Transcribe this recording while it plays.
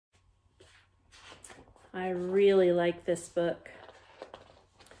I really like this book.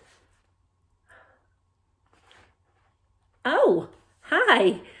 Oh,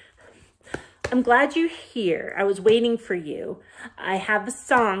 hi. I'm glad you're here. I was waiting for you. I have a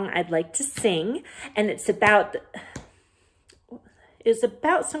song I'd like to sing, and it's about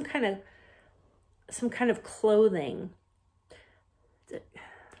some kind of clothing.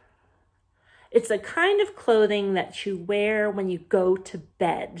 It's a kind of clothing that you wear when you go to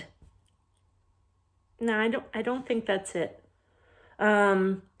bed. No, I don't think that's it.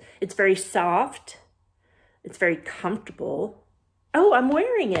 It's very soft. It's very comfortable. Oh, I'm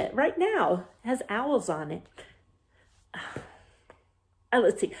wearing it right now. It has owls on it.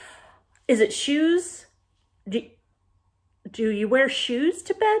 Let's see. Is it shoes? Do you wear shoes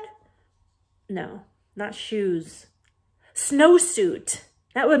to bed? No, not shoes. Snowsuit.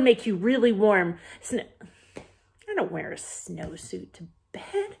 That would make you really warm. I don't wear a snowsuit to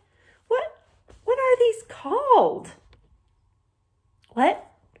bed. What are these called? What?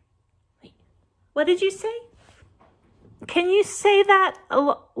 Wait, what did you say? Can you say that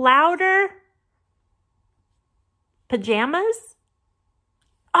louder? Pajamas?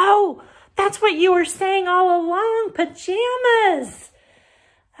 Oh, that's what you were saying all along. Pajamas.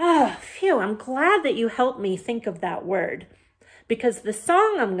 Oh, phew, I'm glad that you helped me think of that word, because the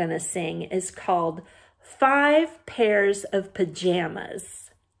song I'm going to sing is called 5 Pairs of Pajamas.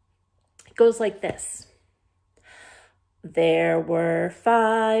 It goes like this. There were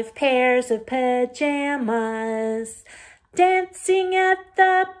 5 pairs of pajamas dancing at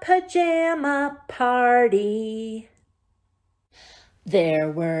the pajama party.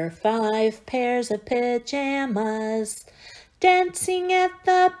 There were 5 pairs of pajamas dancing at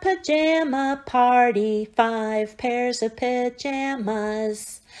the pajama party. 5 pairs of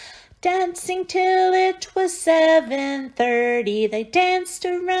pajamas dancing till it was 7:30. They danced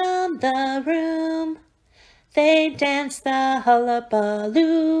around the room. They danced the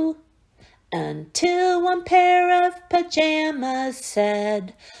hullabaloo until one pair of pajamas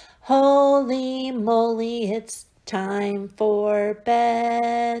said, "Holy moly, it's time for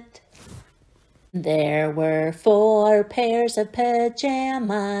bed." There were 4 pairs of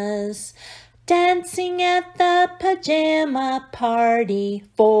pajamas dancing at the pajama party.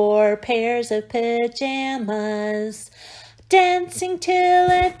 4 pairs of pajamas dancing till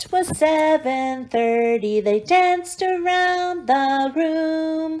it was 7:30. They danced around the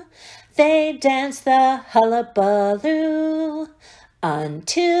room. They danced the hullabaloo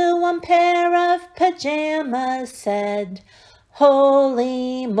until one pair of pajamas said,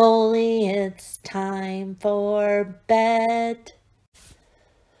 "Holy moly, it's time for bed."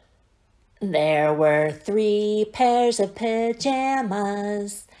 There were 3 pairs of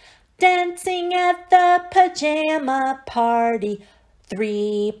pajamas dancing at the pajama party.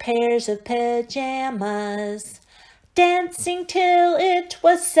 3 pairs of pajamas dancing till it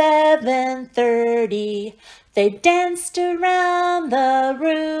was 7:30. They danced around the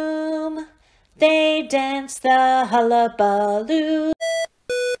room. They danced the hullabaloo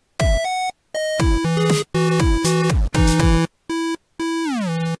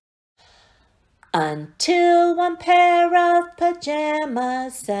until one pair of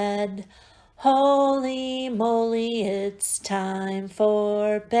pajamas said, "Holy moly, it's time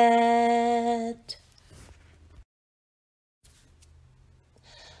for bed."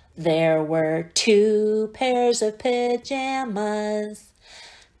 There were 2 pairs of pajamas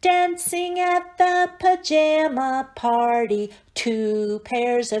dancing at the pajama party. 2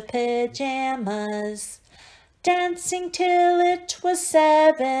 pairs of pajamas dancing till it was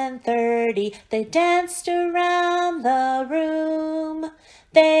 7:30. They danced around the room.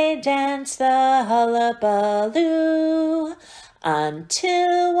 They danced the hullabaloo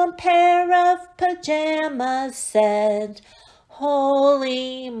until one pair of pajamas said,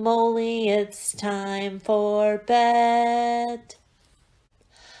 "Holy moly, it's time for bed."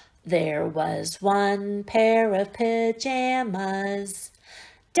 There was 1 pair of pajamas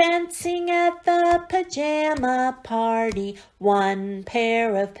dancing at the pajama party. 1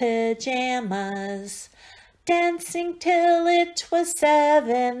 pair of pajamas dancing till it was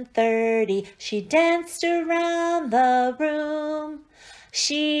 7:30. She danced around the room.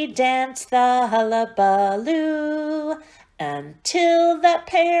 She danced the hullabaloo until that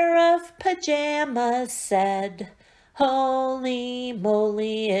pair of pajamas said, "Holy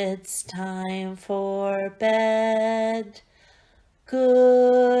moly, it's time for bed.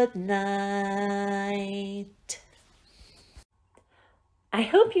 Good night." I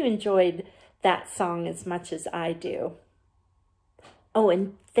hope you enjoyed that song as much as I do. Oh,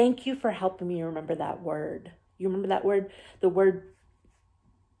 and thank you for helping me remember that word. You remember that word? The word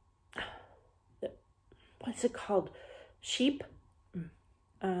what's it called? Sheep?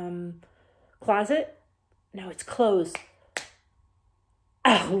 Closet? No, it's clothes.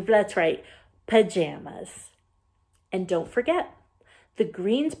 Oh, that's right. Pajamas. And don't forget, the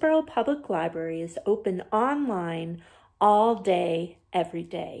Greensboro Public Library is open online all day, every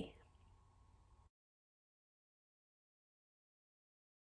day.